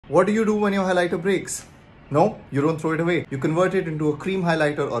What do you do when your highlighter breaks? No, you don't throw it away. You convert it into a cream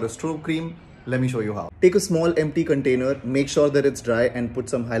highlighter or a strobe cream. Let me show you how. Take a small empty container, make sure that it's dry and put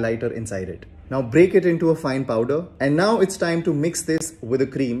some highlighter inside it. Now break it into a fine powder. And now it's time to mix this with a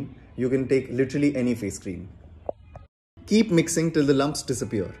cream. You can take literally any face cream. Keep mixing till the lumps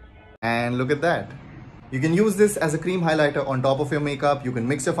disappear. And look at that. You can use this as a cream highlighter on top of your makeup. You can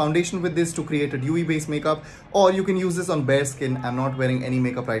mix your foundation with this to create a dewy base makeup, or you can use this on bare skin. I'm not wearing any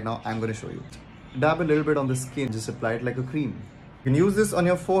makeup right now. I'm going to show you. Dab a little bit on the skin, just apply it like a cream. You can use this on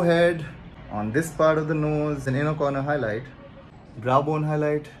your forehead, on this part of the nose, an inner corner highlight, brow bone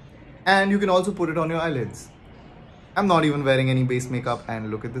highlight, and you can also put it on your eyelids. I'm not even wearing any base makeup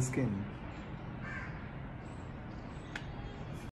and look at the skin.